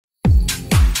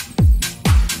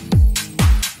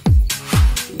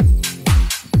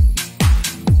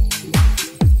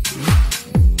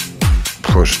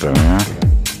push them, yeah?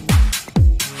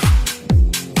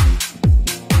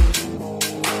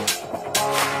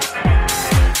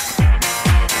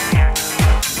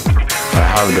 I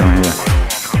have them here.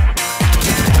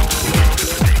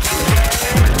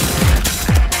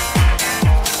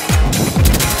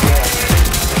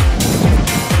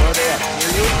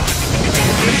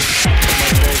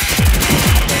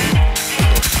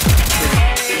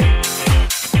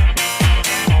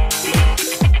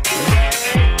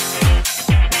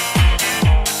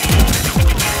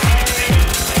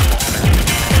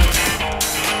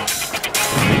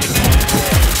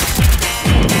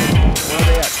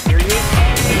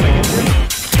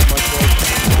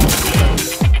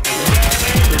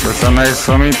 So nice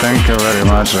for me, thank you very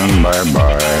much, and bye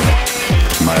bye,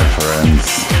 my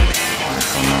friends.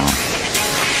 For now.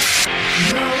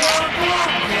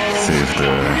 See if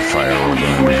the firewall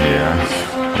gonna be here.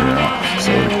 Yeah,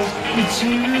 sorry.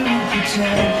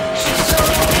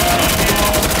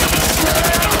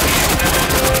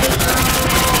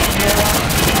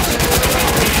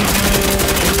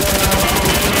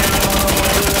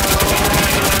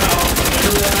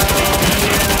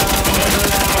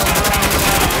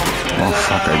 Oh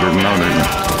fuck, I didn't know that.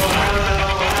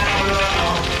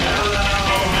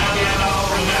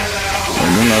 I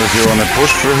don't know if you wanna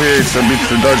push through here, it's a bit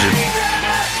too dodgy.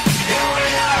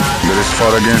 There is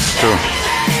 4 against 2.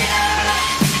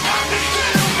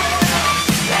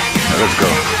 Let's go.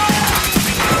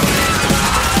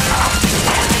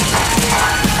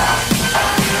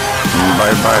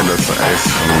 Bye bye, that's an ace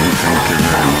for me, thank you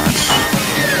very much.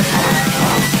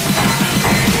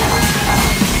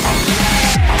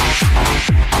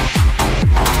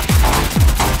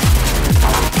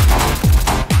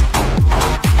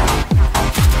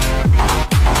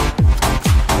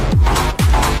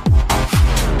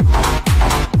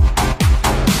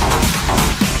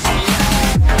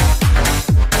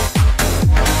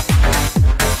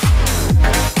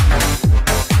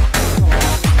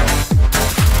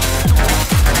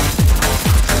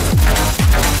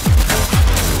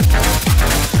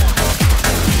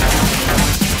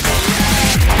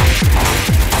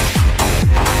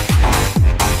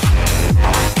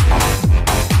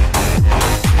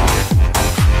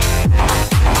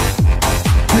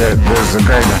 Yeah, there's a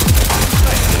guy there.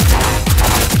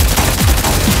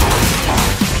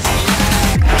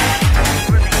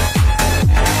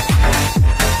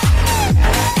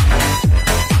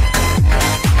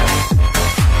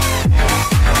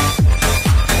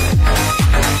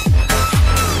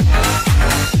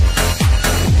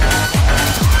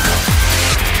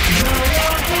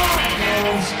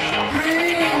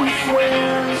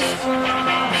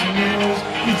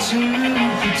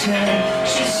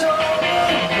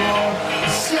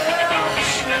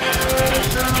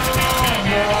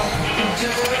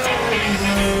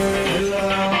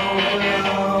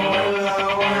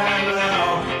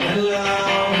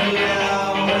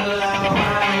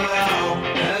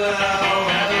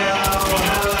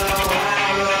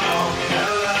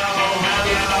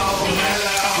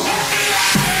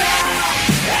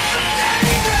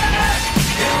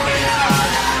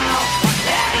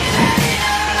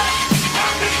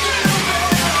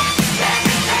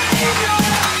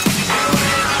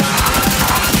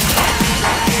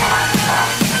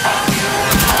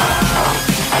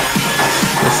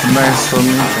 Nice for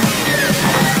me.